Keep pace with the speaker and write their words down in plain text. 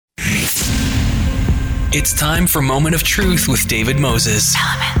It's time for Moment of Truth with David Moses.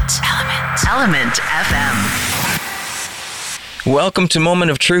 Element FM. Welcome to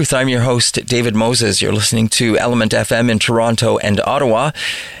Moment of Truth. I'm your host, David Moses. You're listening to Element FM in Toronto and Ottawa.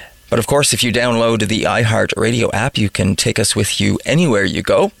 But of course, if you download the iHeartRadio app, you can take us with you anywhere you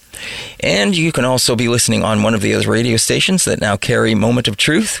go. And you can also be listening on one of the other radio stations that now carry Moment of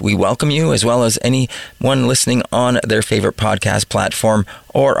Truth. We welcome you, as well as anyone listening on their favorite podcast platform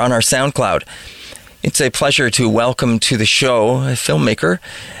or on our SoundCloud. It's a pleasure to welcome to the show a filmmaker,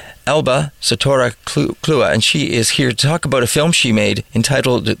 Elba Satora Klua, and she is here to talk about a film she made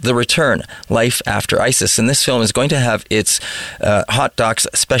entitled The Return, Life After ISIS. And this film is going to have its Hot Docs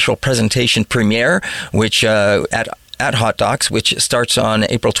special presentation premiere, which at Hot Docs, which starts on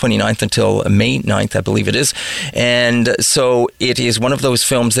April 29th until May 9th, I believe it is. And so it is one of those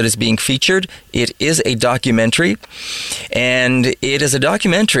films that is being featured. It is a documentary, and it is a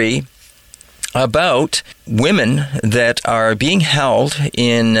documentary about women that are being held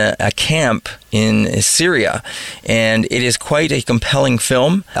in a camp in Syria, and it is quite a compelling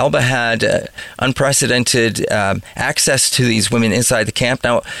film. Elba had unprecedented access to these women inside the camp.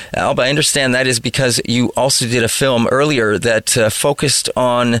 Now, Elba, I understand that is because you also did a film earlier that focused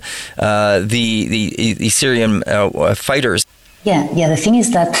on the Syrian fighters. Yeah. The thing is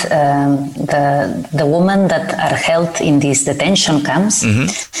that the women that are held in these detention camps,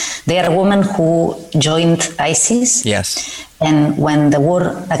 they are women who joined ISIS. Yes. And when the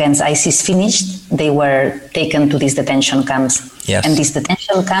war against ISIS finished, they were taken to these detention camps. Yes. And these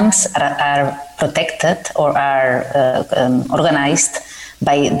detention camps are protected or are organized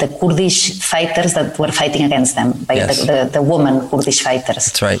by the Kurdish fighters that were fighting against them, by the women Kurdish fighters.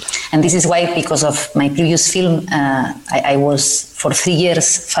 That's right. And this is why, because of my previous film, I was for 3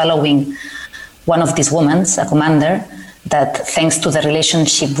 years following one of these women, a commander, that thanks to the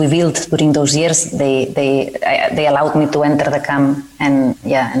relationship we built during those years, they allowed me to enter the camp, and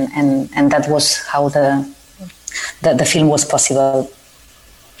that was how the film was possible.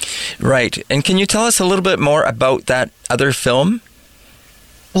 Right. And can you tell us a little bit more about that other film?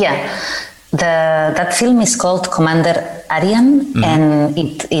 Yeah, that film is called Commander Aryan, and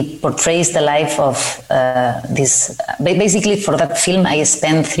it portrays the life of this. Basically, for that film, I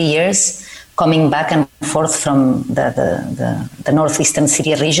spent 3 years coming back and forth from the northeastern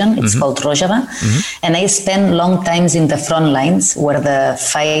Syria region. It's called Rojava, and I spent long times in the front lines where the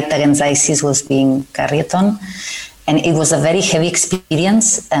fight against ISIS was being carried on, and it was a very heavy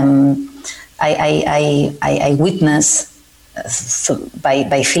experience. I witnessed.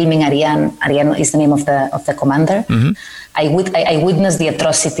 By filming Aryan is the name of the commander. I witnessed the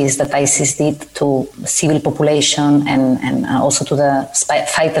atrocities that ISIS did to civil population and also to the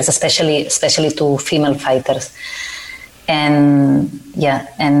fighters, especially to female fighters. And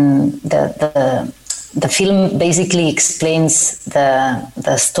the film basically explains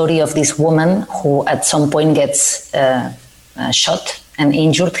the story of this woman who at some point gets shot and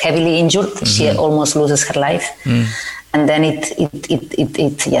injured, heavily injured. She almost loses her life. And then it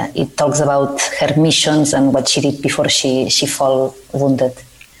talks about her missions and what she did before she fell wounded.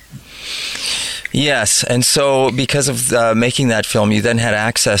 Yes, and so because of making that film, you then had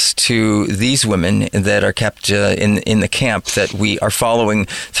access to these women that are kept in the camp that we are following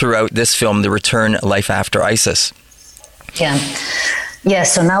throughout this film, The Return, Life After ISIS. Yeah.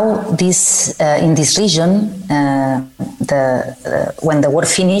 So now in this region, when the war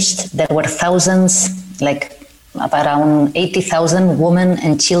finished, there were thousands, like around 80,000 women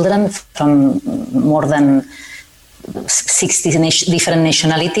and children from more than 60 different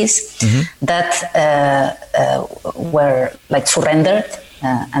nationalities that were like surrendered,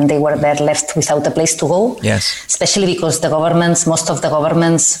 and they were there left without a place to go. Yes. Especially because most of the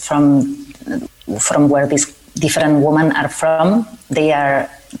governments from where these different women are from, they are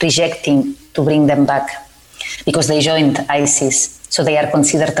rejecting to bring them back because they joined ISIS, so they are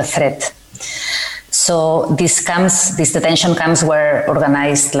considered a threat. So these detention camps were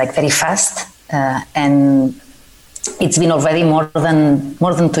organized like very fast, and it's been already more than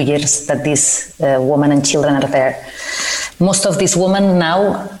 2 years that these women and children are there. Most of these women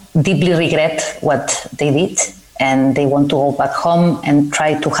now deeply regret what they did, and they want to go back home and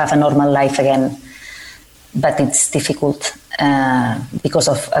try to have a normal life again. But it's difficult because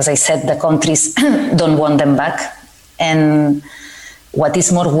of, as I said, the countries don't want them back. And what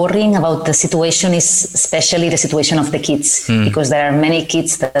is more worrying about the situation is especially the situation of the kids, because there are many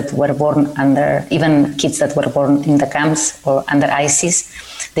kids that were born even kids that were born in the camps or under ISIS.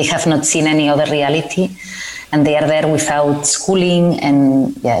 They have not seen any other reality, and they are there without schooling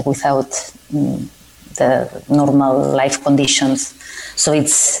and without the normal life conditions. So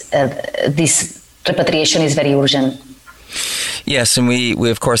it's repatriation is very urgent. Yes, and we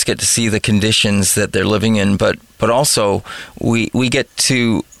of course get to see the conditions that they're living in, but also we get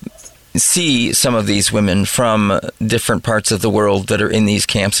to see some of these women from different parts of the world that are in these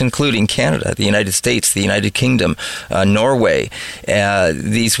camps, including Canada, the United States, the United Kingdom, Norway.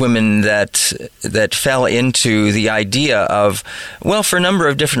 These women that fell into the idea of, well, for a number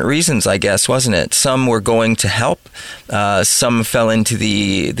of different reasons, I guess, wasn't it? Some were going to help. Some fell into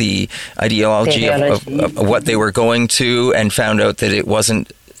the ideology of what they were going to and found out that it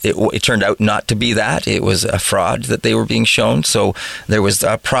wasn't. It turned out not to be that. It was a fraud that they were being shown. So there was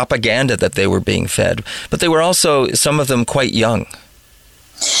propaganda that they were being fed. But they were also, some of them, quite young.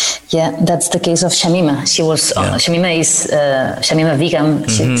 Yeah, that's the case of Shamima. She was Shamima is Shamima Begum.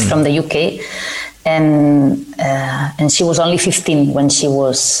 She's from the UK, and she was only 15 when she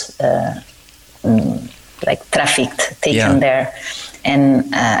was trafficked, taken there.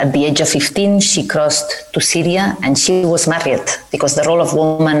 And at the age of 15, she crossed to Syria, and she was married, because the role of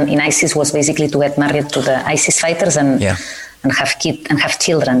woman in ISIS was basically to get married to the ISIS fighters and have kids and have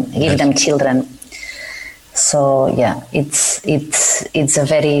children, give them children. So it's a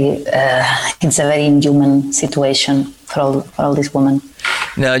very inhuman situation for all these women.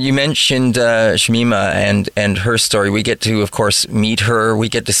 Now, you mentioned Shamima and her story. We get to, of course, meet her. We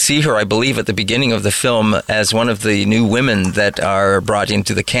get to see her, I believe, at the beginning of the film as one of the new women that are brought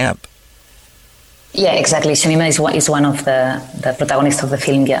into the camp. Yeah, exactly. Shamima is one of the protagonists of the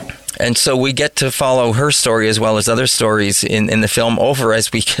film, yeah. And so we get to follow her story as well as other stories in the film over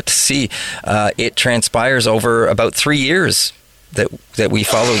as we get to see. It transpires over about 3 years that we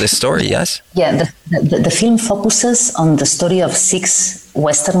follow this story, yes? Yeah, the film focuses on the story of 6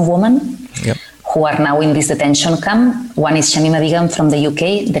 Western women who are now in this detention camp. One is Shamima Begum from the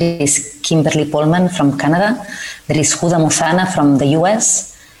UK, there is Kimberly Pullman from Canada, there is Huda Muthana from the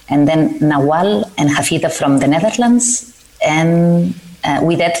US, and then Nawal and Hafida from the Netherlands, and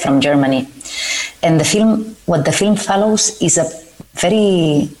Widet from Germany. And what the film follows is a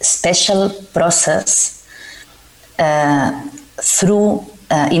very special process in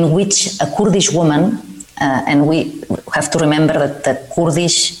which a Kurdish woman, and we have to remember that the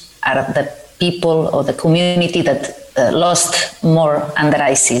Kurdish are the people or the community that lost more under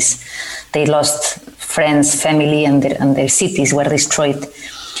ISIS. They lost friends, family, and their cities were destroyed.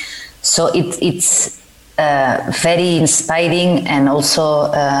 So it's very inspiring, and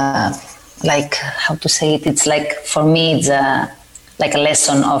also how to say it? It's like, for me, it's like a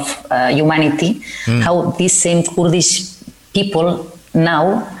lesson of humanity. How these same Kurdish people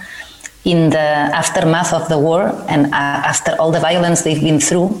now, in the aftermath of the war and after all the violence they've been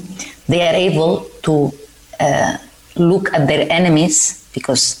through, they are able to look at their enemies,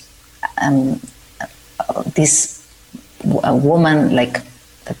 because this woman,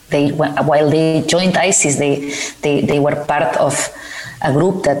 while they joined ISIS, they were part of a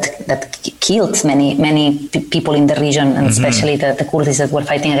group that killed many people in the region, and especially the Kurds that were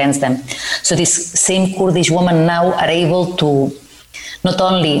fighting against them. So this same Kurdish women now are able to not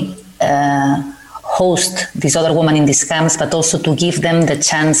only host these other women in these camps, but also to give them the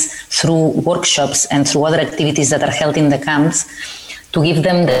chance, through workshops and through other activities that are held in the camps, to give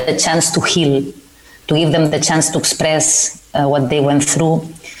them the chance to heal, to give them the chance to express what they went through,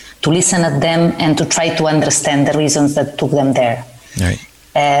 to listen at them, and to try to understand the reasons that took them there. Right.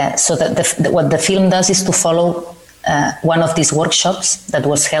 So what the film does is to follow one of these workshops that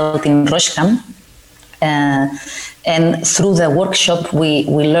was held in Rojkam, and through the workshop we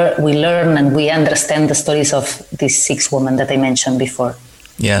learn and we understand the stories of these 6 women that I mentioned before.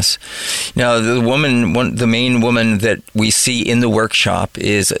 Yes. Now, the main woman that we see in the workshop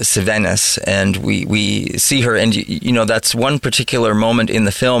is Sevenis, and we see her, and that's one particular moment in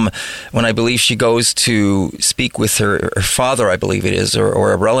the film when I believe she goes to speak with her father, I believe it is,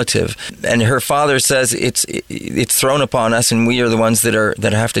 or a relative, and her father says it's thrown upon us, and we are the ones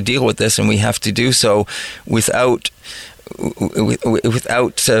that have to deal with this, and we have to do so without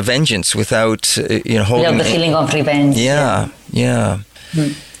vengeance, without holding the feeling of revenge. Yeah.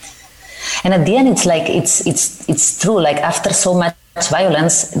 And at the end, it's like it's true. Like, after so much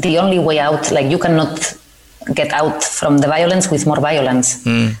violence, the only way out, like, you cannot get out from the violence with more violence.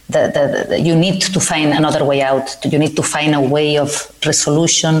 You need to find another way out. You need to find a way of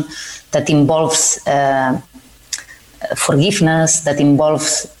resolution that involves forgiveness, that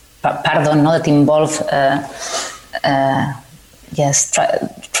involves pardon, that involves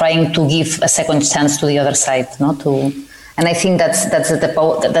trying to give a second chance to the other side, And I think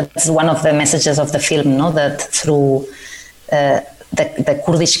that's one of the messages of the film, that through the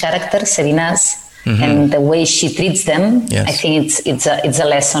Kurdish character Sevinaz and the way she treats them, I think it's a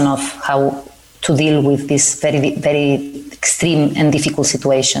lesson of how to deal with these very, very extreme and difficult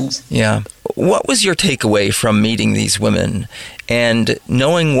situations. Yeah. What was your takeaway from meeting these women and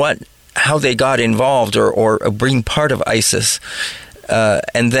knowing how they got involved or being part of ISIS,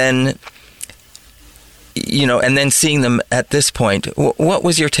 and then seeing them at this point? What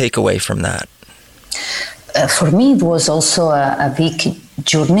was your takeaway from that? For me, it was also a big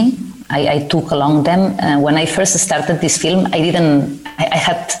journey I took along them. When I first started this film, I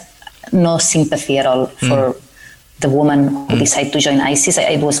had no sympathy at all for the woman who decided to join ISIS.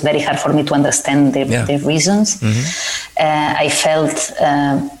 It was very hard for me to understand their reasons. I felt,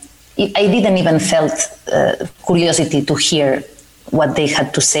 I didn't even felt curiosity to hear what they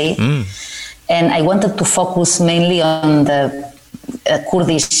had to say. And I wanted to focus mainly on the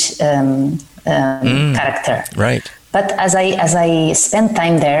Kurdish character. Right. But as I spent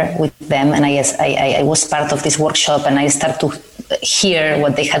time there with them, and I was part of this workshop, and I started to hear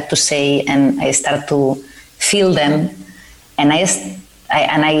what they had to say, and I started to feel them, and I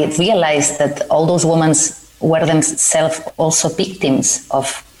realized that all those women were themselves also victims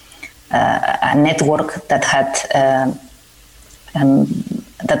of a network that had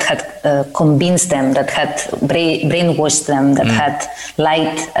convinced them, that had brainwashed them, that had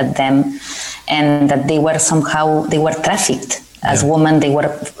lied at them, and that they were trafficked as women. They were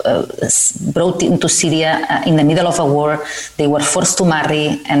brought into Syria in the middle of a war. They were forced to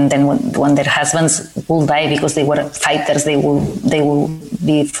marry, and then when their husbands will die because they were fighters, they will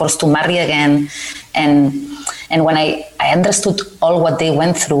be forced to marry again. And when I understood all what they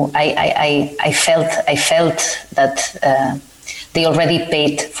went through, I felt that they already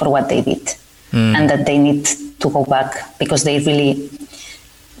paid for what they did, and that they need to go back because they regret.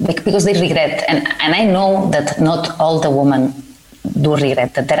 And I know that not all the women do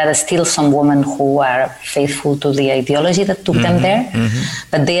regret, that there are still some women who are faithful to the ideology that took them there,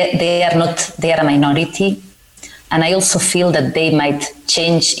 but they are a minority. And I also feel that they might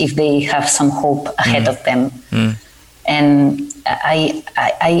change if they have some hope ahead of them. And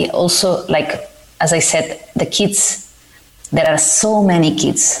I also, like, as I said, the kids, there are so many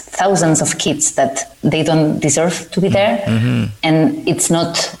kids, thousands of kids that they don't deserve to be there. And it's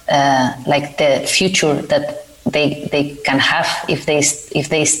not like the future that they can have if they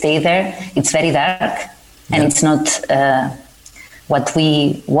stay there. It's very dark, and it's not what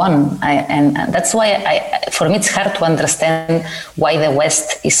we want. And that's why for me it's hard to understand why the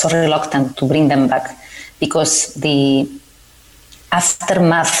West is so reluctant to bring them back, because the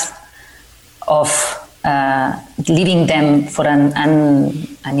aftermath of leaving them for an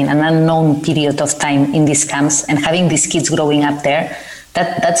unknown period of time in these camps and having these kids growing up there,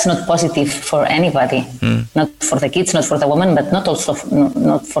 that's not positive for anybody, not for the kids, not for the women, but not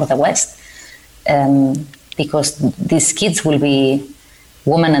for the West, because these kids will be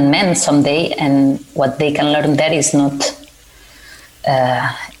women and men someday, and what they can learn there is not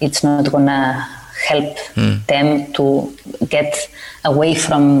it's not gonna help them to get away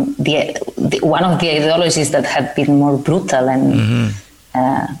from the one of the ideologies that had been more brutal and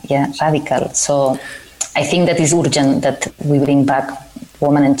radical. So I think that is urgent that we bring back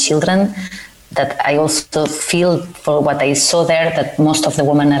women and children. That I also feel, for what I saw there, that most of the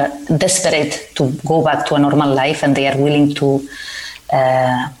women are desperate to go back to a normal life, and they are willing to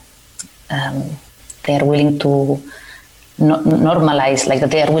normalize, like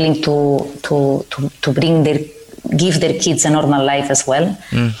that they are willing to give their kids a normal life as well.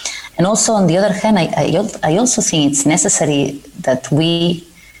 And also, on the other hand, I also think it's necessary that we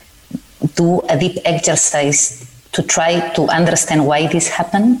do a deep exercise to try to understand why this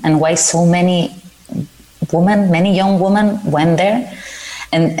happened and why so many women, many young women went there.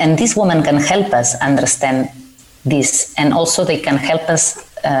 And these women can help us understand this. And also they can help us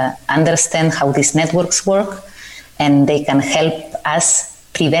understand how these networks work, and they can help us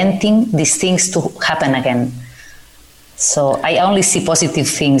preventing these things to happen again. So I only see positive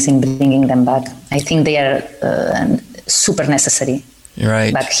things in bringing them back. I think they are super necessary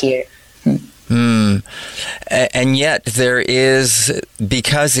back here. And yet there is,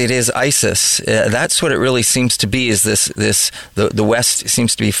 because it is ISIS, that's what it really seems to be, is the West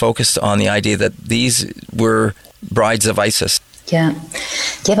seems to be focused on the idea that these were brides of ISIS. Yeah,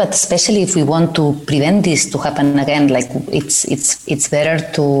 but especially if we want to prevent this to happen again, like it's better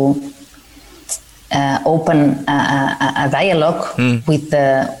to open a dialogue with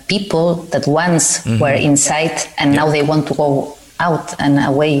the people that once were inside and now they want to go out and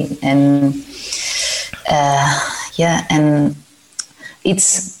away. And and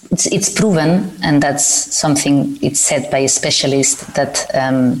it's proven, and that's something it's said by a specialist, that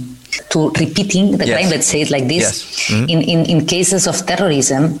to repeating the crime, let's say it like this, in cases of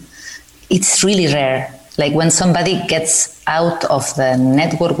terrorism, it's really rare. Like when somebody gets out of the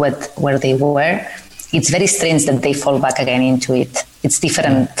network where they were, it's very strange that they fall back again into it. It's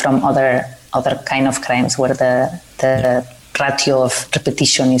different from other kind of crimes where the ratio of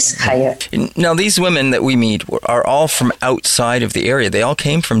repetition is higher. Now, these women that we meet are all from outside of the area. They all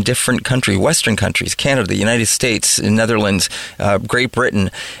came from different countries, Western countries, Canada, the United States, Netherlands, Great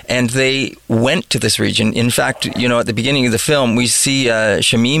Britain, and they went to this region. In fact, at the beginning of the film, we see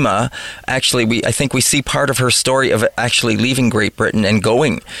Shamima. Actually, I think we see part of her story of actually leaving Great Britain and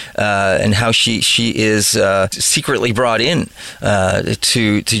going, and how she is secretly brought in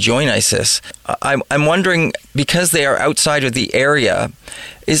to join ISIS. I'm wondering, because they are outside of the area,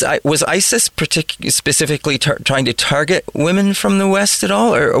 was ISIS specifically trying to target women from the West at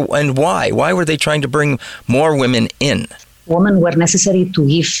all, and why? Why were they trying to bring more women in? Women were necessary to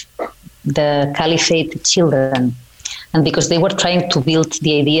give the caliphate children, and because they were trying to build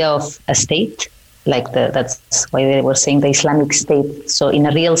the idea of a state, that's why they were saying the Islamic State. So in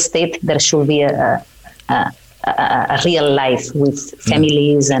a real state, there should be a real life with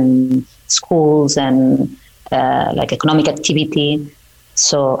families and schools and economic activity.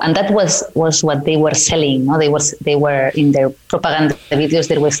 So, and that was what they were selling. No, they were in their propaganda videos.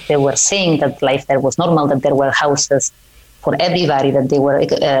 They were saying that life there was normal, that there were houses for everybody, that there were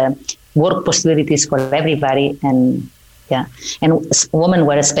work possibilities for everybody, and women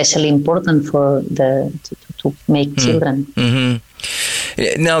were especially important for to make children.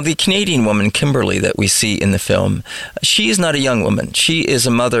 Mm-hmm. Now, the Canadian woman, Kimberly, that we see in the film, she is not a young woman. She is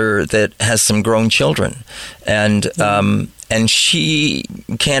a mother that has some grown children. And she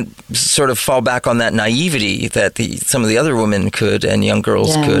can't sort of fall back on that naivety that some of the other women could and young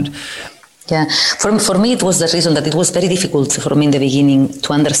girls could. Yeah, for me, it was the reason that it was very difficult for me in the beginning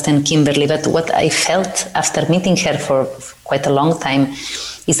to understand Kimberly. But what I felt after meeting her for quite a long time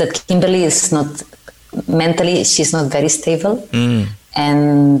is that Kimberly is not... mentally, she's not very stable,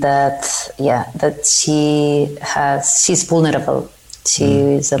 and that she's vulnerable. She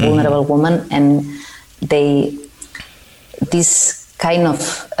is a vulnerable woman, and these kind of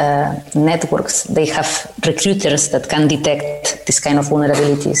networks, they have recruiters that can detect this kind of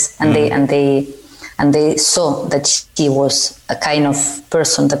vulnerabilities, and they saw that she was a kind of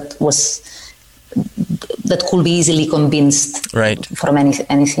person that could be easily convinced, right, from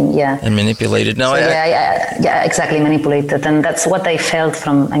anything, and manipulated. No, exactly, manipulated, and that's what I felt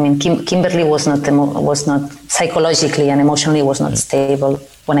from. I mean, Kimberly was not psychologically and emotionally was not stable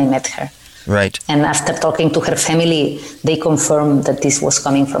when I met her. Right. And after talking to her family, they confirmed that this was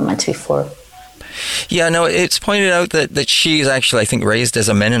coming from much before. Yeah, no, it's pointed out that she's actually, I think, raised as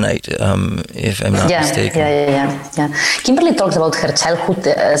a Mennonite, if I'm not mistaken. Yeah. Kimberly talks about her childhood.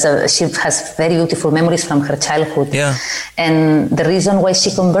 She has very beautiful memories from her childhood. Yeah. And the reason why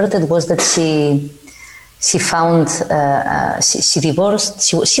she converted was that she found she divorced.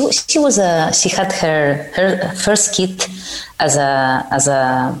 She had her first kid as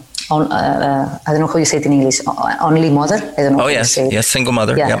a I don't know how you say it in English. Only mother. I don't know. Oh yes, single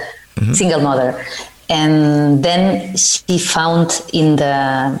mother. Yeah. Yep. Mm-hmm. Single mother, and then she found in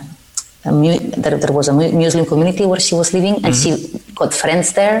there was a Muslim community where she was living, and she got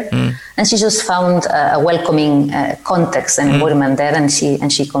friends there, and she just found a welcoming context and environment there, and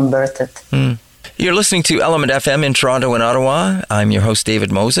she converted. You're listening to Element FM in Toronto and Ottawa. I'm your host,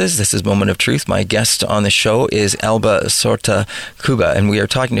 David Moses. This is Moment of Truth. My guest on the show is Elba Sorta Kuba, and we are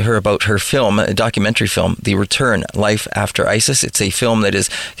talking to her about her film, a documentary film, The Return, Life After ISIS. It's a film that is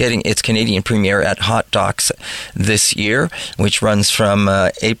getting its Canadian premiere at Hot Docs this year, which runs from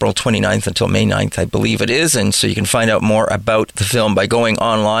April 29th until May 9th, I believe it is. And so you can find out more about the film by going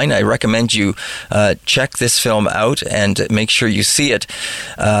online. I recommend you check this film out and make sure you see it.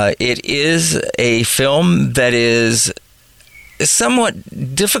 It is a film that is somewhat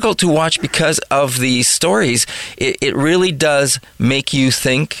difficult to watch because of the stories. It really does make you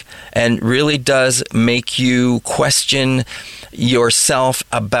think and really does make you question yourself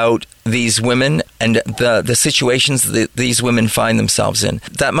about these women and the situations that these women find themselves in.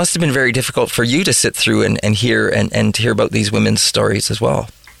 That must have been very difficult for you to sit through and hear and hear about these women's stories as well.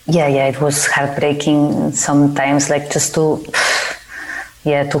 Yeah, it was heartbreaking sometimes, just to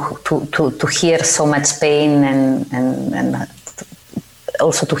hear so much pain and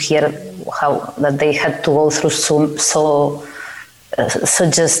also to hear how that they had to go through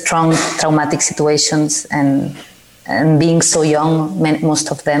such a strong traumatic situations and being so young,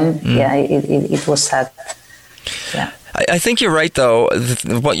 most of them. It was sad. Yeah. I think you're right, though,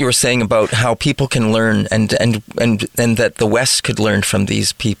 what you were saying about how people can learn and that the West could learn from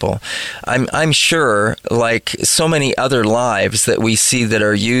these people. I'm sure, like so many other lives that we see that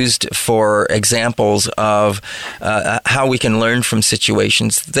are used for examples of how we can learn from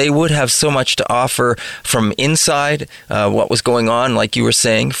situations, they would have so much to offer from inside, what was going on, like you were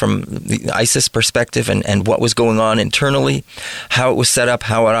saying, from the ISIS perspective and what was going on internally, how it was set up,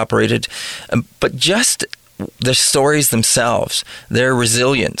 how it operated. But just the stories themselves, their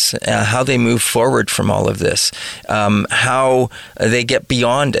resilience, how they move forward from all of this, how they get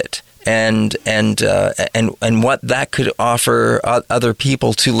beyond it, and what that could offer other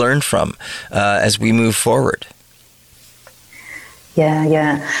people to learn from as we move forward.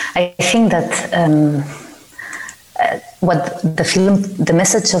 Yeah. I think that what the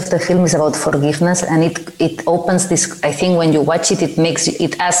message of the film is about forgiveness, and it opens this. I think when you watch it,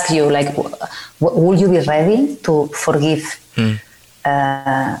 it asks you, like, will you be ready to forgive?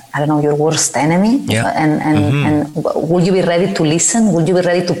 I don't know, your worst enemy? Yeah. And will you be ready to listen? Will you be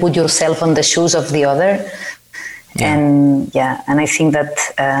ready to put yourself on the shoes of the other? Yeah. And I think that,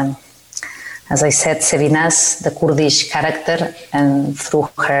 as I said, Sevinaz, the Kurdish character, and through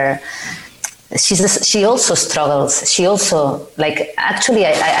her, she also struggles. She also, like, actually,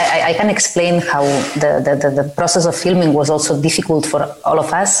 I can explain how the process of filming was also difficult for all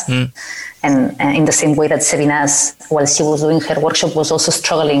of us. And in the same way that Sevinaz, while she was doing her workshop, was also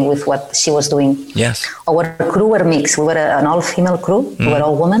struggling with what she was doing. Yes. Our crew were mixed. We were an all-female crew. We were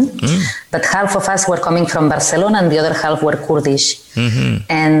all women. But half of us were coming from Barcelona and the other half were Kurdish.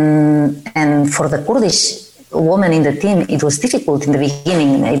 And for the Kurdish women in the team, it was difficult in the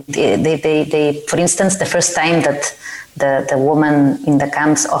beginning. They for instance, the first time that the woman in the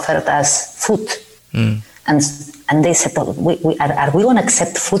camps offered us food, and they said, are we going to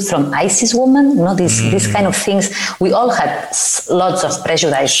accept food from ISIS women? You know, these kind of things. We all had lots of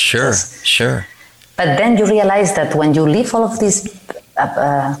prejudice. Sure. But then you realize that when you leave all of this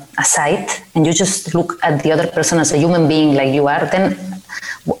aside and you just look at the other person as a human being like you are, then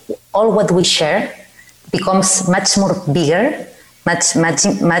all what we share becomes much more bigger, much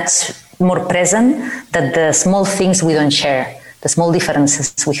more present than the small things we don't share, the small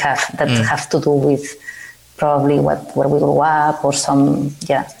differences we have that have to do with probably where we grew up or some,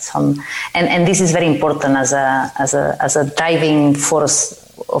 and this is very important as a driving force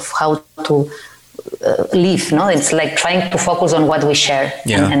of how to live. No, it's like trying to focus on what we share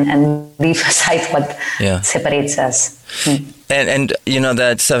and leave aside what separates us. And you know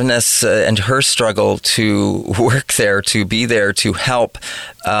that Sevinaz and her struggle to work there, to be there, to help.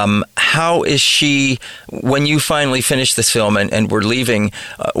 How is she, when you finally finished this film and were leaving,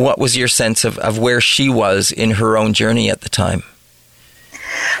 what was your sense of where she was in her own journey at the time?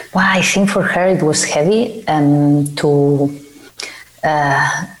 Well, I think for her it was heavy to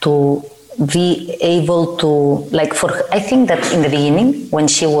be able to, like, I think that in the beginning when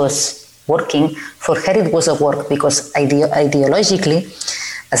she was working, for her it was a work because ideologically,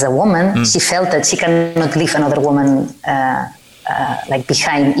 as a woman, she felt that she cannot leave another woman like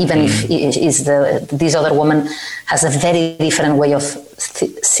behind, even if this other woman has a very different way of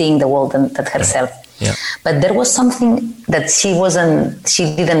seeing the world than herself. Yeah. But there was something that she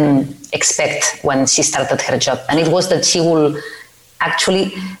didn't expect when she started her job, and it was that she will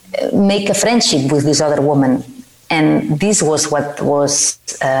actually make a friendship with this other woman, and this was what was.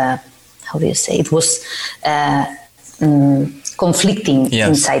 How do you say? It was conflicting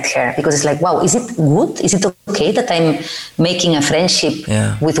inside her, because it's like, wow, is it good? Is it okay that I'm making a friendship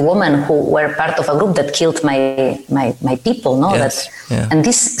with women who were part of a group that killed my people? No, and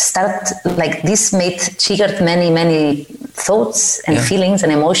this triggered many thoughts and feelings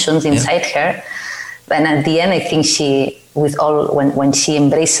and emotions inside her. And at the end, I think when she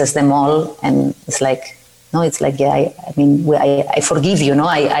embraces them all, and it's like. No, it's like, I forgive you. No,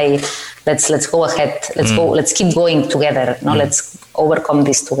 let's go ahead. Let's keep going together. No, let's overcome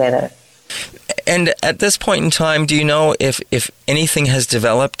this together. And at this point in time, do you know if anything has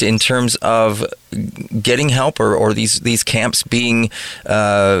developed in terms of getting help or these camps being,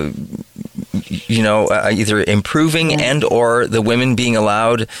 either improving and or the women being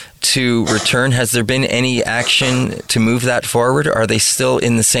allowed to return? Has there been any action to move that forward? Or are they still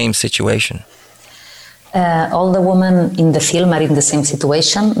in the same situation? All the women in the film are in the same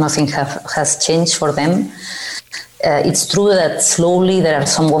situation. Nothing has changed for them. It's true that slowly there are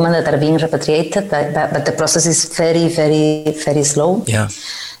some women that are being repatriated, but the process is very, very, very slow. Yeah.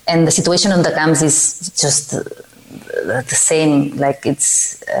 And the situation on the camps is just the same. Like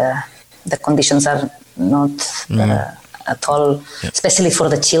the conditions are not at all, especially for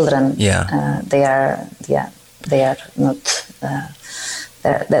the children. Yeah. They are, They are not.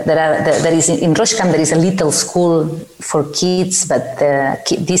 There is in Roshkam there is a little school for kids, but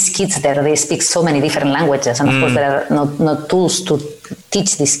these kids there they speak so many different languages, and of course there are not tools to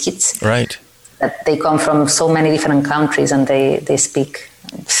teach these kids. Right. That they come from so many different countries, and they speak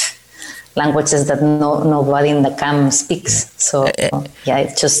languages that nobody in the camp speaks. So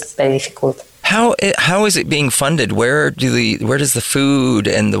it's just very difficult. How is it being funded? Where does the food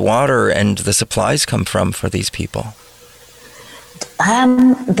and the water and the supplies come from for these people?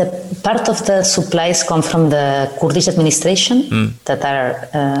 The part of the supplies come from the Kurdish administration that are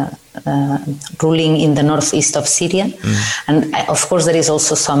ruling in the northeast of Syria, and of course there is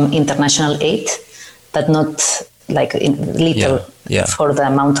also some international aid, but not like little for the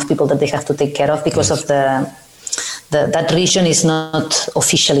amount of people that they have to take care of because of that region is not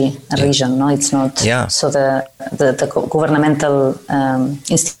officially a region. No, it's not. Yeah. So the governmental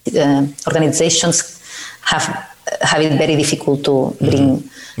organizations have it very difficult to bring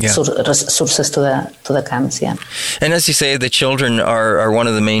resources to the camps. Yeah. And as you say, the children are one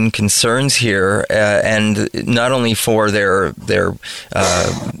of the main concerns here, and not only for their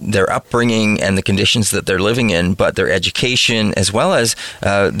upbringing and the conditions that they're living in, but their education as well as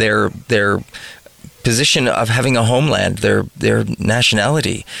their position of having a homeland, their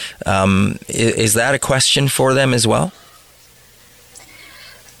nationality. Is that a question for them as well?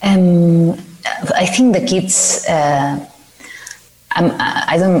 I think the kids. I'm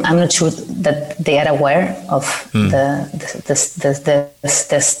not sure that they are aware of the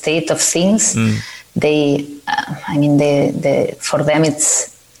state of things. They for them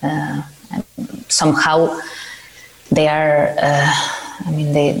it's somehow they are.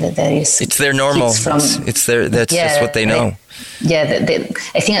 There is. It's their normal. It's their. That's just what they know.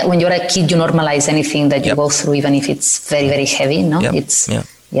 I think when you're a kid, you normalize anything that you go through, even if it's very, very heavy. No,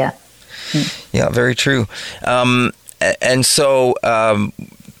 Yeah, very true. And so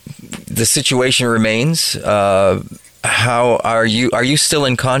the situation remains. How are you? Are you still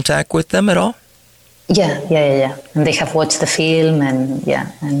in contact with them at all? Yeah. And they have watched the film, and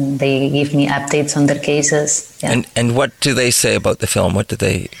they give me updates on their cases. Yeah. And what do they say about the film? What did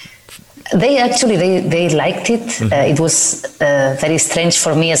they? They actually they liked it. It was very strange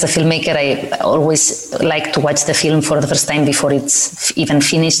for me as a filmmaker. I always like to watch the film for the first time before it's even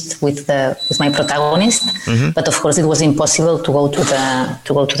finished with my protagonist. But of course, it was impossible to go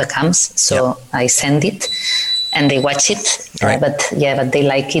to the camps. So I send it, and they watch it. Right. But they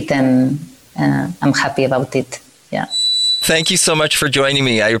like it, and I'm happy about it. Yeah. Thank you so much for joining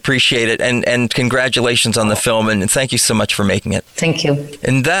me. I appreciate it. And congratulations on the film. And thank you so much for making it. Thank you.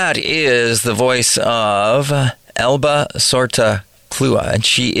 And that is the voice of Elba Sorta Klua. And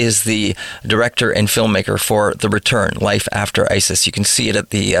she is the director and filmmaker for The Return, Life After ISIS. You can see it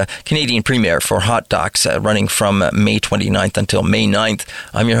at the Canadian premiere for Hot Docs running from May 29th until May 9th.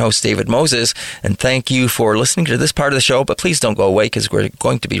 I'm your host, David Moses. And thank you for listening to this part of the show. But please don't go away because we're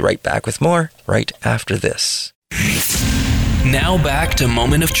going to be right back with more right after this. Now back to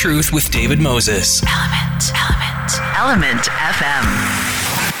Moment of Truth with David Moses. Element FM.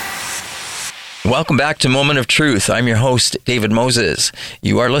 Welcome back to Moment of Truth. I'm your host, David Moses.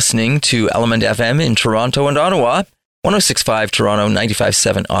 You are listening to Element FM in Toronto and Ottawa, 106.5 Toronto,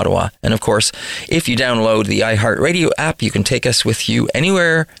 95.7 Ottawa. And of course, if you download the iHeartRadio app, you can take us with you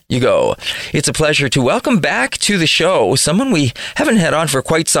anywhere you go. It's a pleasure to welcome back to the show someone we haven't had on for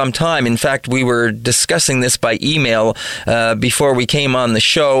quite some time. In fact, we were discussing this by email before we came on the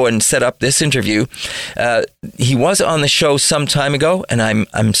show and set up this interview. He was on the show some time ago, and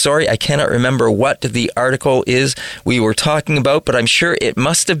I'm sorry, I cannot remember what the article is we were talking about, but I'm sure it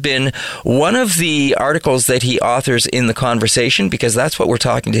must have been one of the articles that he authors in the conversation, because that's what we're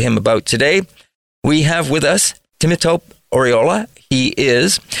talking to him about today. We have with us Temitope Oriola. He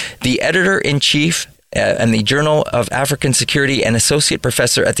is the editor-in-chief and the Journal of African Security and associate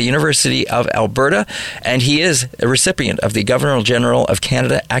professor at the University of Alberta, and he is a recipient of the Governor-General of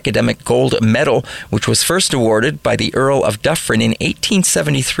Canada Academic Gold Medal, which was first awarded by the Earl of Dufferin in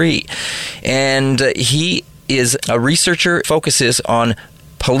 1873. And he is a researcher, focuses on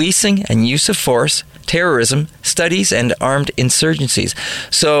policing and use of force, terrorism, studies, and armed insurgencies.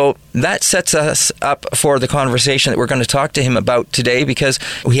 So that sets us up for the conversation that we're going to talk to him about today, because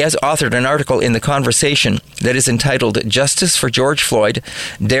he has authored an article in the conversation that is entitled Justice for George Floyd,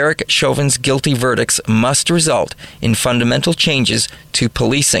 Derek Chauvin's Guilty Verdicts Must Result in Fundamental Changes to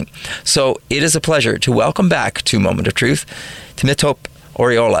Policing. So it is a pleasure to welcome back to Moment of Truth, Temitope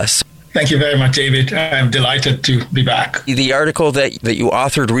Oriola. Thank you very much, David. I'm delighted to be back. The article that you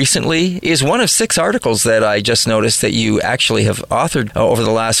authored recently is one of 6 articles that I just noticed that you actually have authored over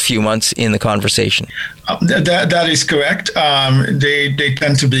the last few months in the conversation. That is correct. They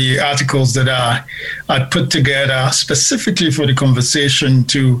tend to be articles that are put together specifically for the conversation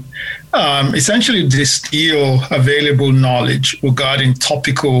to essentially distill available knowledge regarding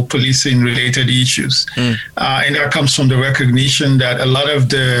topical policing-related issues. And that comes from the recognition that a lot of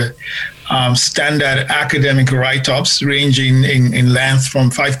the standard academic write-ups ranging in length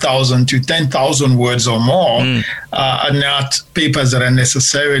from 5,000 to 10,000 words or more are not papers that are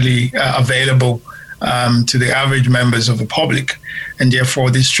necessarily available to the average members of the public. And therefore,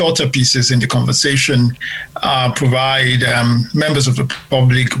 these shorter pieces in the conversation provide members of the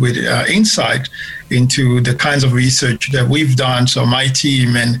public with insight into the kinds of research that we've done, so my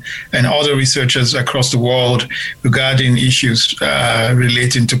team and other researchers across the world regarding issues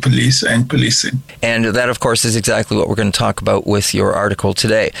relating to police and policing. And that, of course, is exactly what we're going to talk about with your article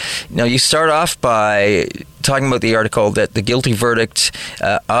today. Now, you start off by talking about the article that the guilty verdict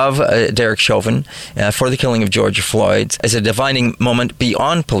of Derek Chauvin for the killing of George Floyd is a defining moment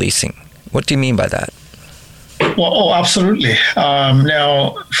beyond policing. What do you mean by that? Well, absolutely.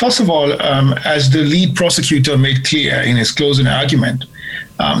 Now, first of all, as the lead prosecutor made clear in his closing argument,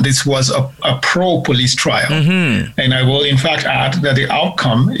 this was a pro-police trial. And I will, in fact, add that the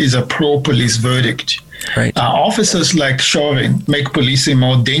outcome is a pro-police verdict. Right. Officers like Chauvin make policing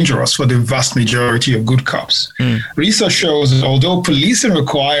more dangerous for the vast majority of good cops. Research shows that although policing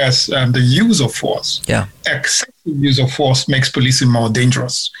requires the use of force, excessive use of force makes policing more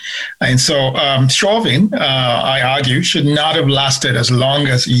dangerous. And so Chauvin, I argue, should not have lasted as long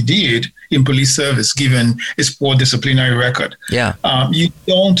as he did in police service, given his poor disciplinary record. You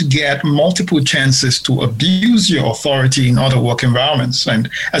don't get multiple chances to abuse your authority in other work environments. And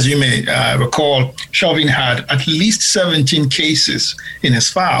as you may recall, Chauvin had at least 17 cases in his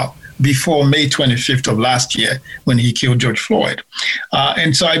file before May 25th of last year when he killed George Floyd.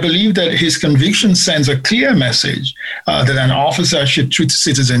 And so I believe that his conviction sends a clear message that an officer should treat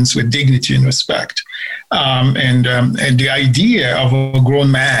citizens with dignity and respect. And the idea of a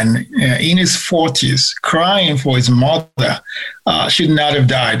grown man in his 40s crying for his mother should not have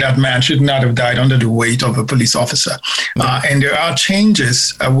died. That man should not have died under the weight of a police officer. And there are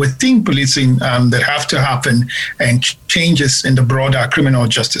changes within policing that have to happen, and changes in the broader criminal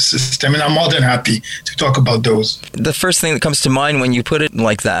justice system. And I'm more than happy to talk about those. The first thing that comes to mind when you put it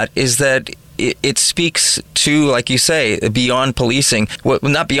like that is that it speaks to, like you say, beyond policing. Well,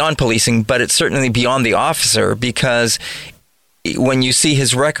 not beyond policing, but it's certainly beyond the officer, because when you see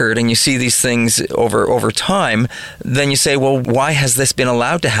his record and you see these things over time, then you say, well, why has this been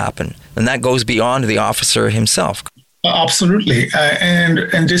allowed to happen? And that goes beyond the officer himself. Absolutely.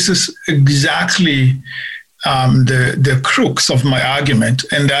 And this is exactly the crux of my argument.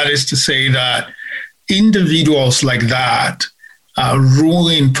 And that is to say that individuals like that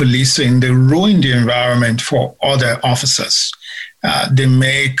ruin policing, they ruin the environment for other officers. They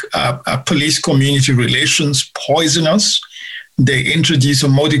make police community relations poisonous. They introduce a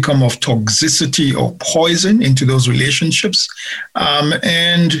modicum of toxicity or poison into those relationships.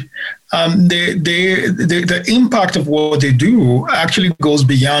 The impact of what they do actually goes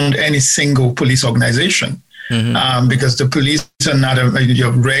beyond any single police organization. Because the police are not a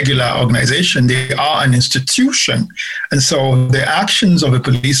regular organization, they are an institution. And so the actions of a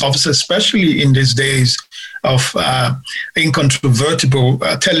police officer, especially in these days of incontrovertible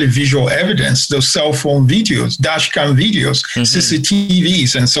televisual evidence, those cell phone videos, dash cam videos,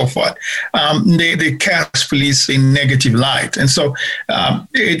 CCTVs, and so forth, they cast police in negative light. And so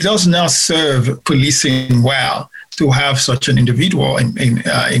it does not serve policing well to have such an individual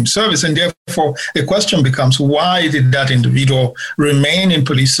in service. And therefore, the question becomes, why did that individual remain in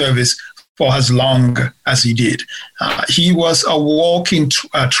police service for as long as he did? He was a walking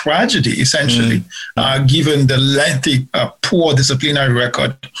tragedy, essentially, given the lengthy, poor disciplinary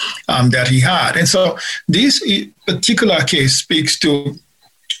record that he had. And so this particular case speaks to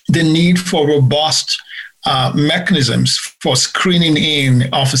the need for robust mechanisms for screening in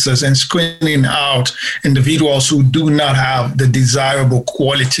officers and screening out individuals who do not have the desirable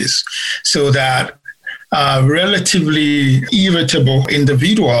qualities, so that relatively irritable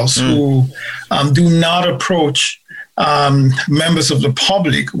individuals who do not approach members of the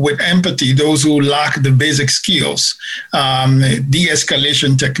public with empathy, those who lack the basic skills,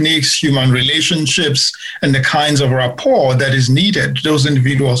 de-escalation techniques, human relationships, and the kinds of rapport that is needed, those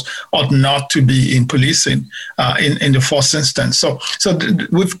individuals ought not to be in policing in the first instance. So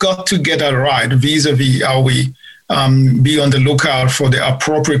we've got to get that right vis-a-vis how we be on the lookout for the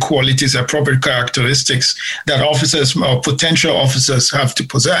appropriate qualities, appropriate characteristics that officers or potential officers have to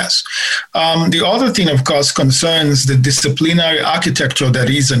possess. The other thing, of course, concerns the disciplinary architecture that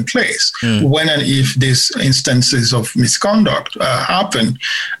is in place when and if these instances of misconduct happen.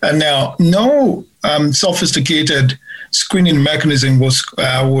 And now, no sophisticated screening mechanism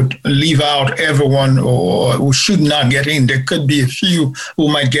would leave out everyone or who should not get in. There could be a few who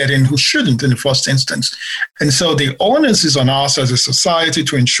might get in who shouldn't in the first instance. And so the onus is on us as a society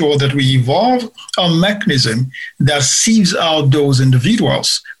to ensure that we evolve a mechanism that sieves out those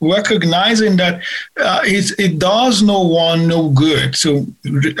individuals, recognizing that it does no one no good to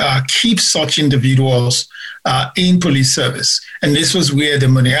keep such individuals in police service. And this was where the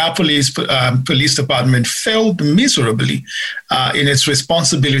Minneapolis Police Department failed miserably in its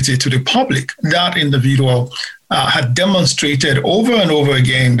responsibility to the public. That individual had demonstrated over and over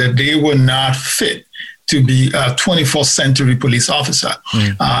again that they were not fit to be a 21st century police officer,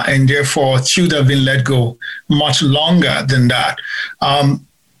 and therefore should have been let go much longer than that.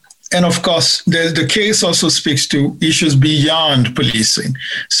 And of course, the case also speaks to issues beyond policing,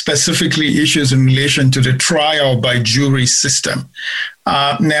 specifically issues in relation to the trial by jury system.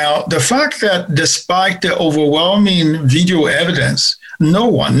 Now, the fact that despite the overwhelming video evidence,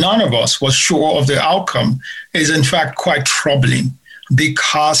 none of us was sure of the outcome is in fact quite troubling,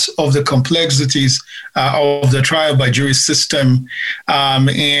 because of the complexities of the trial by jury system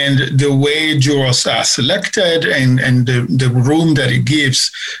and the way jurors are selected and the room that it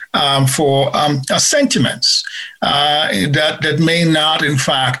gives for sentiments that may not, in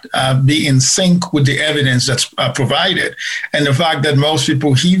fact, be in sync with the evidence that's provided. And the fact that most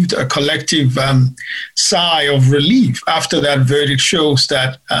people heaved a collective sigh of relief after that verdict shows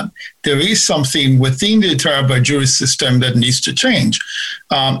that there is something within the trial by jury system that needs to change.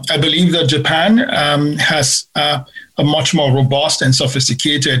 I believe that Japan has a much more robust and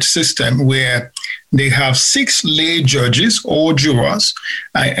sophisticated system where they have 6 lay judges or jurors,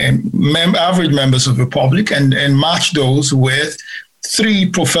 average members of the public, and match those with 3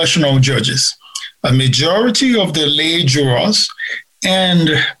 professional judges. A majority of the lay jurors and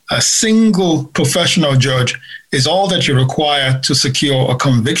a single professional judge is all that you require to secure a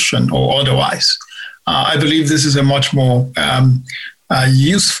conviction or otherwise. I believe this is a much more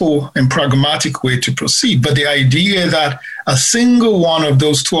useful and pragmatic way to proceed. But the idea that a single one of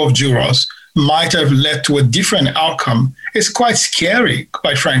those 12 jurors might have led to a different outcome is quite scary,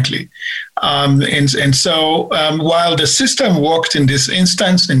 quite frankly. And so while the system worked in this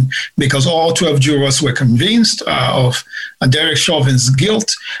instance, and because all 12 jurors were convinced of Derek Chauvin's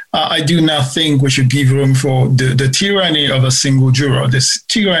guilt, I do not think we should give room for the tyranny of a single juror, this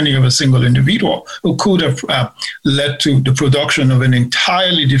tyranny of a single individual who could have led to the production of an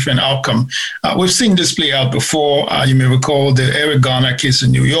entirely different outcome. We've seen this play out before. You may recall the Eric Garner case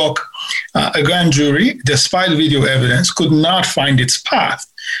in New York. A grand jury, despite video evidence, could not find its path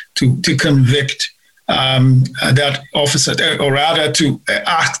to convict that officer, or rather to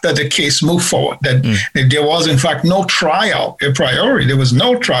ask that the case move forward, that there was in fact no trial a priori. There was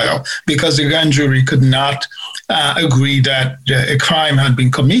no trial because the grand jury could not agree that a crime had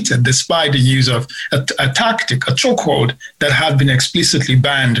been committed, despite the use of a tactic, a chokehold that had been explicitly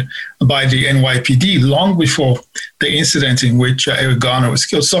banned by the NYPD long before the incident in which Eric Garner was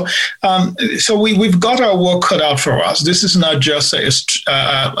killed. So we've got our work cut out for us. This is not just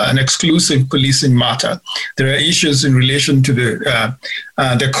an exclusive policing matter. There are issues in relation to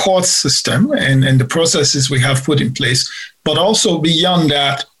the court system and the processes we have put in place, but also beyond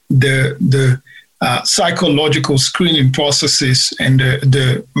that, the psychological screening processes and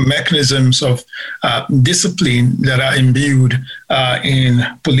the mechanisms of discipline that are imbued in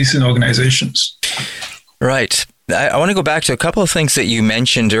policing organizations. Right. I want to go back to a couple of things that you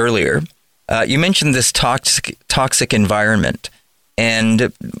mentioned earlier. You mentioned this toxic environment.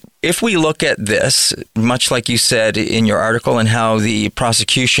 And if we look at this, much like you said in your article and how the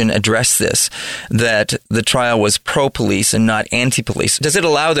prosecution addressed this, that the trial was pro-police and not anti-police, does it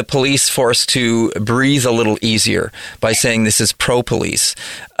allow the police force to breathe a little easier by saying this is pro-police,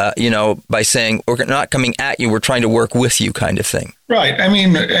 by saying we're not coming at you, we're trying to work with you kind of thing? Right. I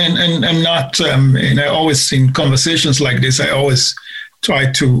mean, and I'm not, I always, in conversations like this, I always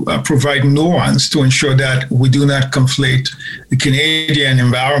try to provide nuance to ensure that we do not conflate the Canadian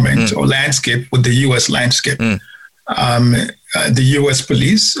environment or landscape with the U.S. landscape. The U.S.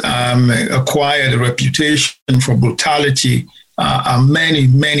 police acquired a reputation for brutality many,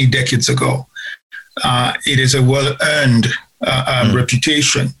 many decades ago. It is a well-earned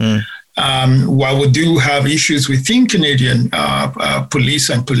reputation. while we do have issues within Canadian police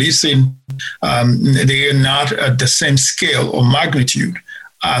and policing, they are not at the same scale or magnitude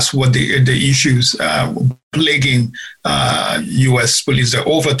as what the issues plaguing U.S. police. There are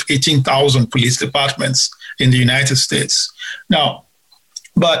over 18,000 police departments in the United States. Now,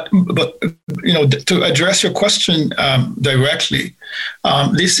 but to address your question directly,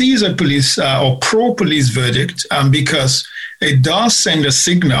 this is a police or pro-police verdict because it does send a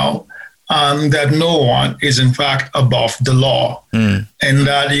signal that no one is in fact above the law, and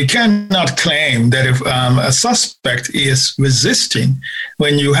that you cannot claim that if a suspect is resisting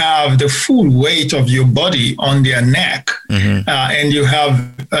when you have the full weight of your body on their neck, and you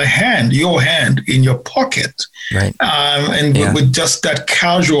have your hand in your pocket, right? With just that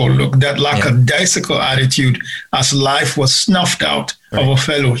casual look, that lackadaisical attitude, as life was snuffed out of a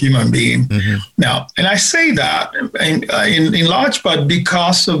fellow human being. Now, and I say that in large part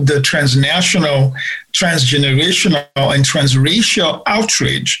because of the transnational, transgenerational, and transracial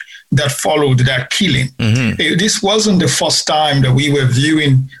outrage that followed that killing. This wasn't the first time that we were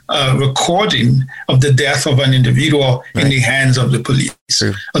viewing a recording of the death of an individual in the hands of the police.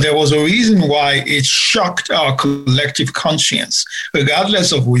 But there was a reason why it shocked our collective conscience,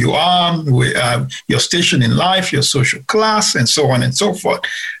 regardless of who you are, your station in life, your social class, and so on and so forth.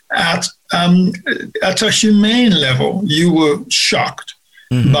 At a humane level, you were shocked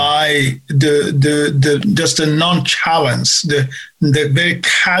by the just the nonchalance, the very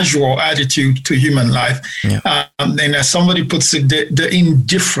casual attitude to human life, and as somebody puts it, the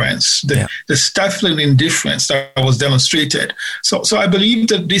indifference, the stifling indifference that was demonstrated. So I believe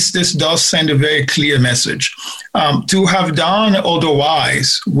that this does send a very clear message. To have done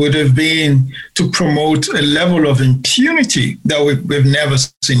otherwise would have been to promote a level of impunity that we've never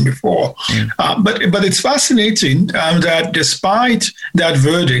seen before. But it's fascinating that despite that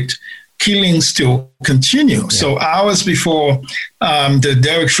verdict, killings still continue. So hours before the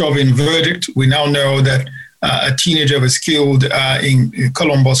Derek Chauvin verdict, we now know that a teenager was killed in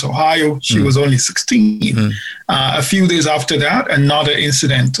Columbus, Ohio. She was only 16. A few days after that, another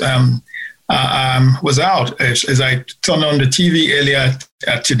incident was out. As I turned on the TV earlier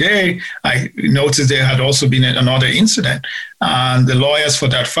today, I noticed there had also been another incident. The lawyers for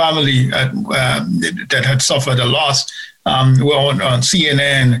that family that had suffered a loss were on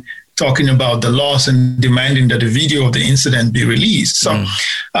CNN talking about the loss and demanding that the video of the incident be released. So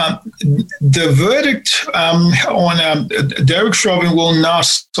the verdict on Derek Chauvin will not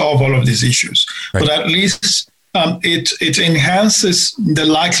solve all of these issues, but at least it enhances the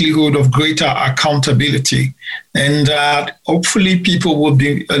likelihood of greater accountability, and that hopefully people will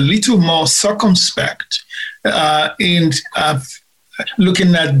be a little more circumspect in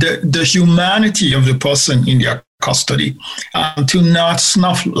looking at the humanity of the person in their custody, to not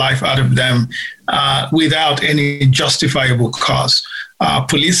snuff life out of them without any justifiable cause.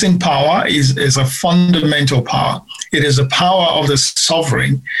 Policing power is a fundamental power. It is a power of the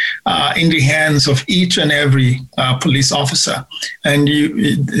sovereign in the hands of each and every police officer. And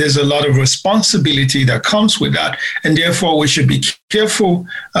there's a lot of responsibility that comes with that. And therefore, we should be careful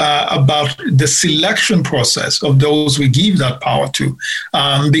about the selection process of those we give that power to,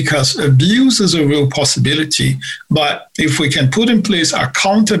 because abuse is a real possibility. But if we can put in place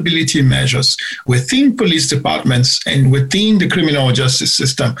accountability measures within police departments and within the criminal justice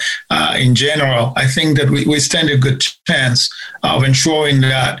system in general, I think that we stand a good chance of ensuring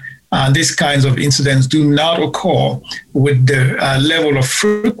that these kinds of incidents do not occur with the level of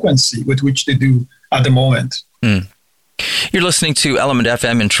frequency with which they do at the moment. You're listening to Element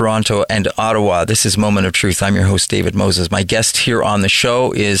FM in Toronto and Ottawa. This is Moment of Truth. I'm your host, David Moses. My guest here on the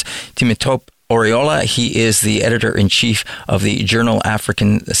show is Temitope Oriola. He is the editor-in-chief of the Journal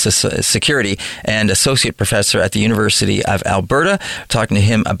African Security and associate professor at the University of Alberta. Talking to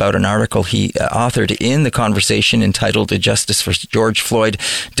him about an article he authored in The Conversation entitled Justice for George Floyd,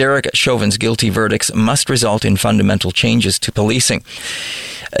 Derek Chauvin's Guilty Verdicts Must Result in Fundamental Changes to Policing.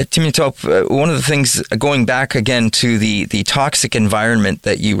 Temitope, one of the things, going back again to the toxic environment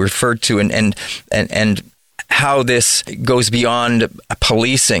that you referred to and how this goes beyond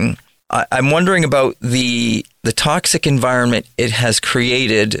policing, I'm wondering about the toxic environment it has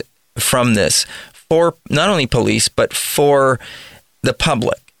created from this for not only police, but for the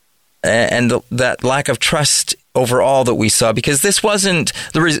public, and that lack of trust overall that we saw, because this wasn't,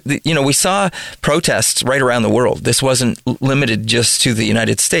 we saw protests right around the world. This wasn't limited just to the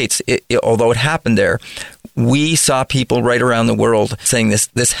United States. Although it happened there, we saw people right around the world saying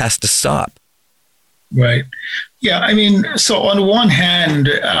this has to stop. Right. Yeah, I mean, so on one hand,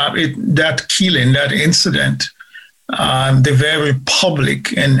 that killing, that incident the very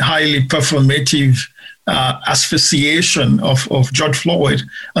public and highly performative asphyxiation of George Floyd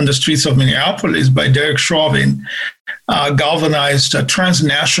on the streets of Minneapolis by Derek Chauvin galvanized a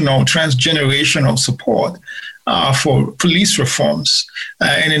transnational, transgenerational support for police reforms,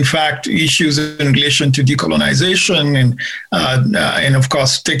 and in fact, issues in relation to decolonization and of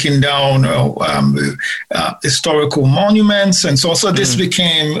course, taking down historical monuments. And so this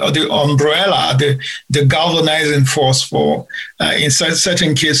became the umbrella, the galvanizing force for, in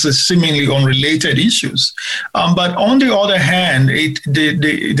certain cases, seemingly unrelated issues. But on the other hand,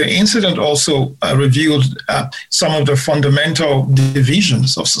 the incident also revealed some of the fundamental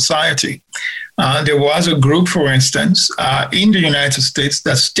divisions of society. There was a group, for instance, in the United States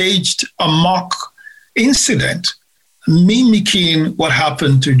that staged a mock incident mimicking what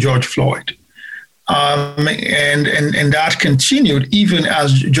happened to George Floyd. And that continued even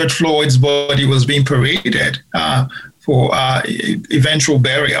as George Floyd's body was being paraded for eventual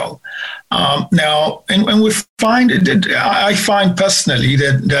burial. Now, and we find, I find personally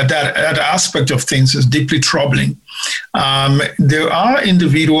that aspect of things is deeply troubling. There are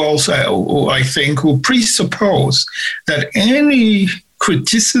individuals, I think, who presuppose that any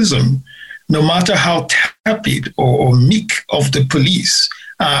criticism, no matter how tepid or meek of the police,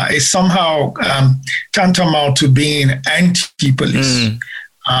 is somehow tantamount to being anti-police.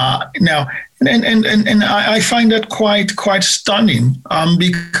 Now, and I find that quite stunning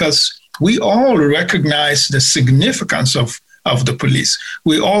because we all recognize the significance of the police.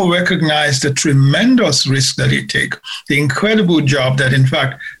 We all recognize the tremendous risk that they take, the incredible job that, in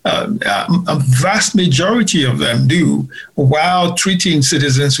fact, a vast majority of them do while treating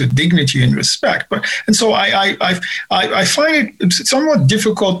citizens with dignity and respect. And so I find it somewhat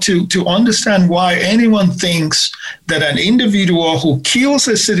difficult to understand why anyone thinks that an individual who kills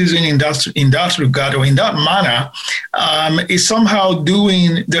a citizen in that regard or in that manner is somehow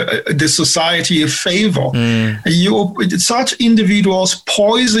doing the society a favor. Such individuals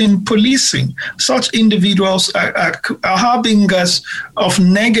poison policing. Such individuals are harbingers of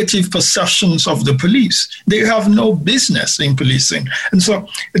negative perceptions of the police. They have no business in policing. And so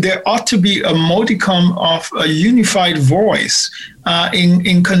there ought to be a modicum of a unified voice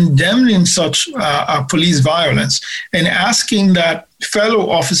in condemning such police violence and asking that fellow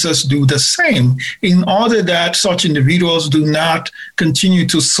officers do the same in order that such individuals do not continue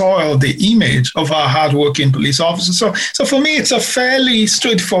to soil the image of our hardworking police officers. So for me, it's a fairly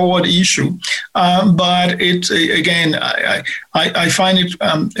straightforward issue, but it's, again, I find it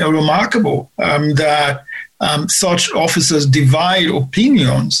remarkable that such officers divide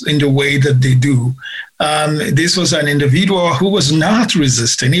opinions in the way that they do. This was an individual who was not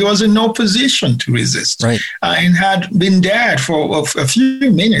resisting. He was in no position to resist, right. And had been dead for a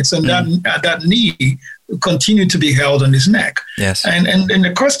few minutes, and that knee continued to be held on his neck. Yes. And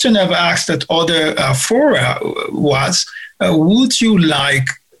the question I've asked at other fora was, would you like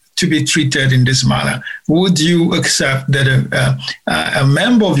to be treated in this manner? Would you accept that a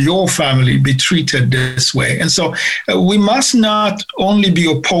member of your family be treated this way? And so we must not only be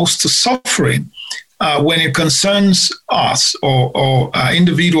opposed to suffering when it concerns us or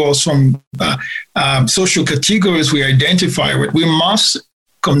individuals from social categories we identify with. We must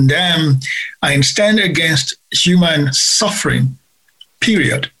condemn and stand against human suffering,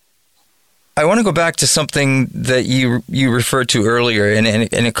 period. I want to go back to something that you referred to earlier, and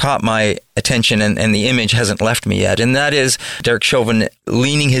it caught my attention, and the image hasn't left me yet, and that is Derek Chauvin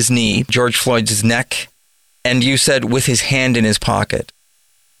leaning his knee, George Floyd's neck, and you said with his hand in his pocket.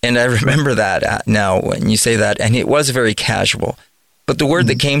 And I remember that now when you say that, and it was very casual. But the word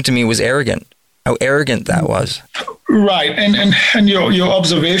that came to me was arrogant, how arrogant that was. Right, and your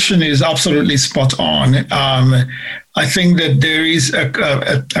observation is absolutely spot on. I think that there is a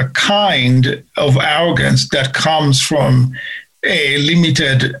kind of arrogance that comes from a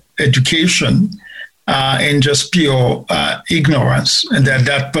limited education and just pure ignorance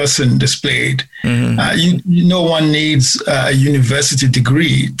that person displayed. No one needs a university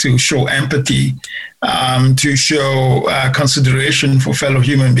degree to show empathy, to show consideration for fellow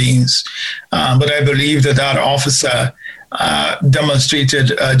human beings. But I believe that officer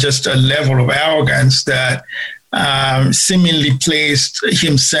demonstrated just a level of arrogance that seemingly placed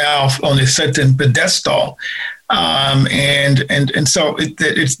himself on a certain pedestal. And so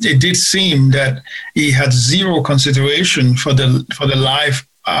it did seem that he had zero consideration for the life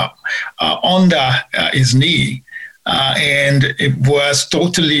under his knee, and it was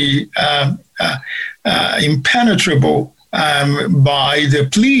totally impenetrable by the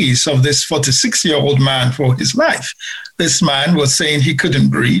pleas of this 46-year-old man for his life. This man was saying he couldn't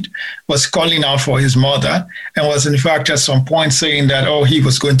breathe, was calling out for his mother, and was in fact at some point saying that, he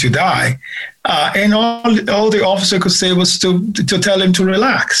was going to die. And all the officer could say was to tell him to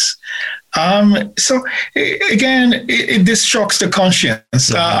relax. So again, this shocks the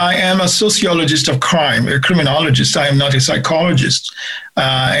conscience. I am a sociologist of crime, a criminologist. I am not a psychologist.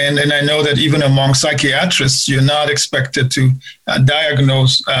 And I know that even among psychiatrists, you're not expected to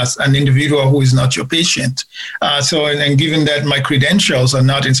diagnose as an individual who is not your patient. And given that my credentials are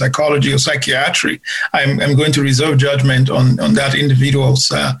not in psychology or psychiatry, I'm going to reserve judgment on that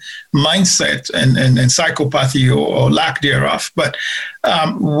individual's mindset and psychopathy or lack thereof. But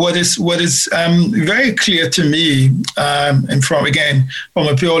what is very clear to me, and from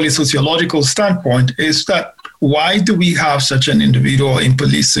a purely sociological standpoint, is that why do we have such an individual in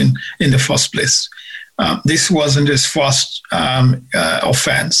policing in the first place? This wasn't his first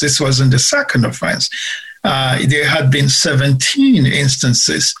offense. This wasn't the second offense. There had been 17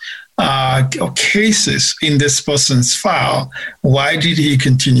 instances or cases in this person's file. Why did he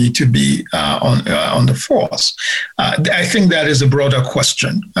continue to be on the force? I think that is a broader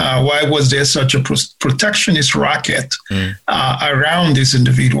question. Why was there such a protectionist racket around this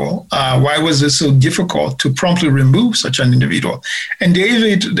individual? Why was it so difficult to promptly remove such an individual? And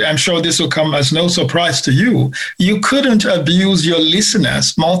David, I'm sure this will come as no surprise to you. You couldn't abuse your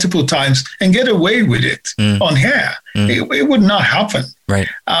listeners multiple times and get away with it on air. It would not happen. Right.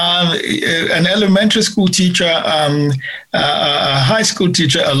 An elementary school teacher, a high school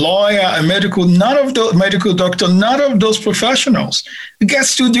teacher, a lawyer, a medical doctor, none of those professionals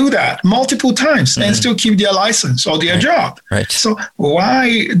gets to do that multiple times and still keep their license or their job. Right. So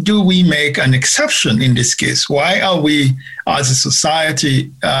why do we make an exception in this case? Why are we, as a society,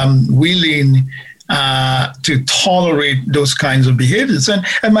 willing to tolerate those kinds of behaviors?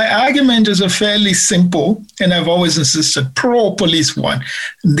 And my argument is a fairly simple, and I've always insisted, pro-police one.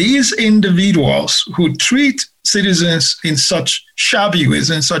 These individuals who treat citizens in such shabby ways,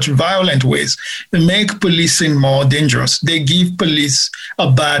 in such violent ways, they make policing more dangerous. They give police a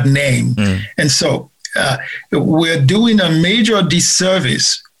bad name. And so we're doing a major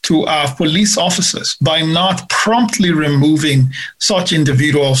disservice to our police officers by not promptly removing such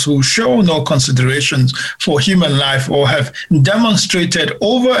individuals who show no considerations for human life or have demonstrated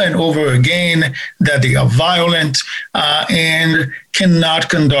over and over again that they are violent and cannot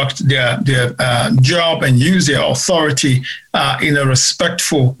conduct their job and use their authority in a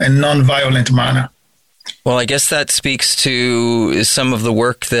respectful and non-violent manner. Well, I guess that speaks to some of the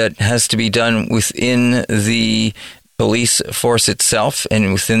work that has to be done within the police force itself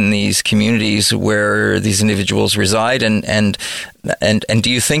and within these communities where these individuals reside, and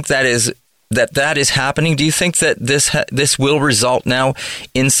do you think that is happening? Do you think that this will result now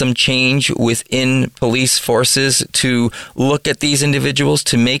in some change within police forces to look at these individuals,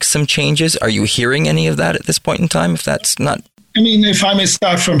 to make some changes? Are you hearing any of that at this point in time? If that's not... I mean, if I may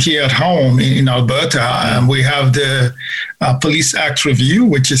start from here at home in Alberta, we have the Police Act review,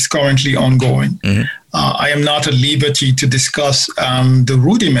 which is currently ongoing. I am not at liberty to discuss the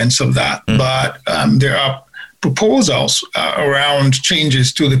rudiments of that, but there are proposals around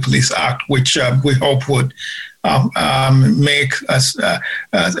changes to the Police Act, which we hope would make a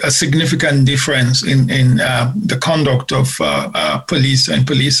significant difference in the conduct of police and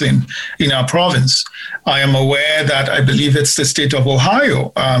policing in our province. I am aware that I believe it's the state of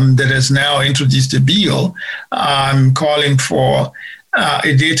Ohio that has now introduced a bill calling for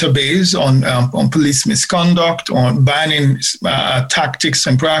a database on police misconduct, on banning tactics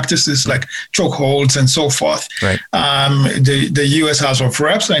and practices like chokeholds and so forth. Right. The U.S. House of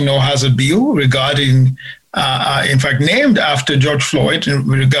Reps, I know, has a bill regarding, in fact, named after George Floyd,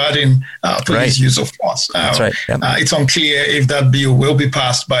 regarding police use of force. That's right. Yep. It's unclear if that bill will be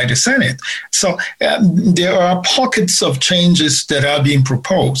passed by the Senate. So there are pockets of changes that are being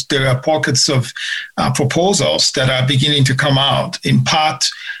proposed. There are pockets of proposals that are beginning to come out, in part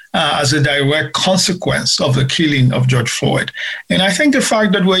as a direct consequence of the killing of George Floyd. And I think the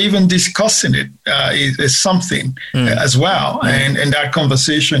fact that we're even discussing it is something as well. And that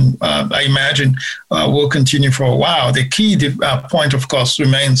conversation, I imagine, will continue for a while. The key point, of course,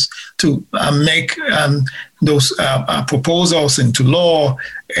 remains to make those proposals into law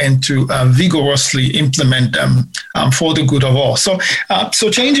and to vigorously implement them for the good of all. So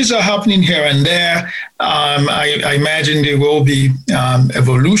changes are happening here and there. I imagine they will be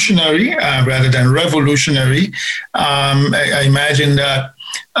evolutionary rather than revolutionary. I imagine that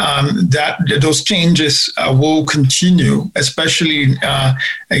those changes will continue, especially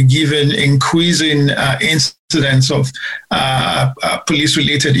given increasing instances incidents of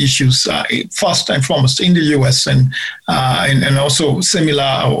police-related issues, first and foremost in the U.S. and also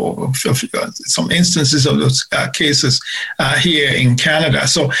similar or some instances of those cases here in Canada.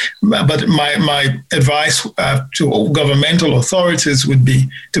 So, but my advice to governmental authorities would be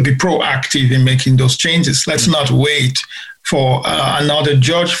to be proactive in making those changes. Let's not wait for another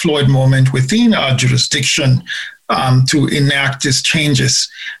George Floyd moment within our jurisdiction to enact these changes.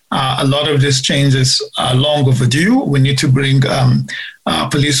 A lot of these changes are long overdue. We need to bring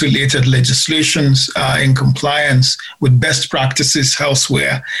police-related legislations in compliance with best practices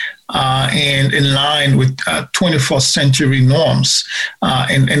elsewhere and in line with 21st century norms.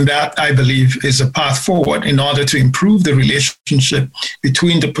 And that, I believe, is a path forward in order to improve the relationship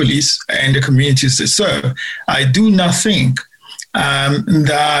between the police and the communities they serve. I do not think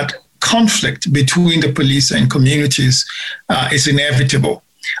that conflict between the police and communities is inevitable.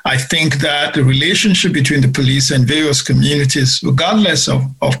 I think that the relationship between the police and various communities, regardless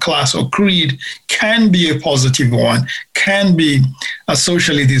of class or creed, can be a positive one, can be a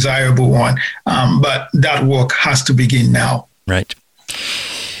socially desirable one, but that work has to begin now. Right.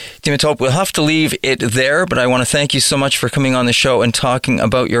 Timotop, we'll have to leave it there, but I want to thank you so much for coming on the show and talking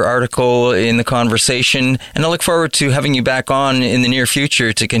about your article in The Conversation, and I look forward to having you back on in the near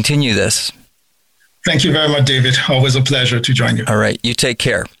future to continue this. Thank you very much, David. Always a pleasure to join you. All right. You take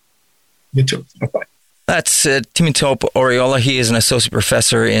care. You too. Bye-bye. That's Timotop Oriola. He is an associate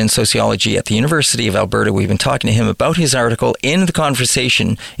professor in sociology at the University of Alberta. We've been talking to him about his article in The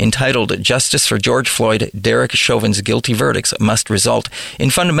Conversation entitled Justice for George Floyd, Derek Chauvin's Guilty Verdicts Must Result in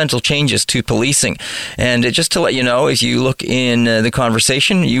Fundamental Changes to Policing. And just to let you know, if you look in The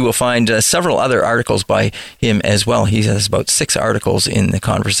Conversation, you will find several other articles by him as well. He has about 6 articles in The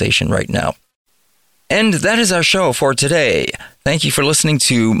Conversation right now. And that is our show for today. Thank you for listening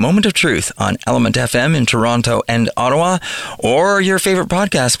to Moment of Truth on Element FM in Toronto and Ottawa, or your favorite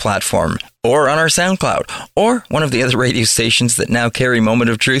podcast platform, or on our SoundCloud, or one of the other radio stations that now carry Moment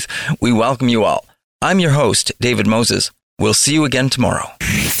of Truth. We welcome you all. I'm your host, David Moses. We'll see you again tomorrow.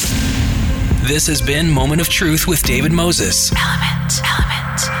 This has been Moment of Truth with David Moses.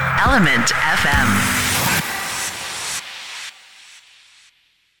 Element FM.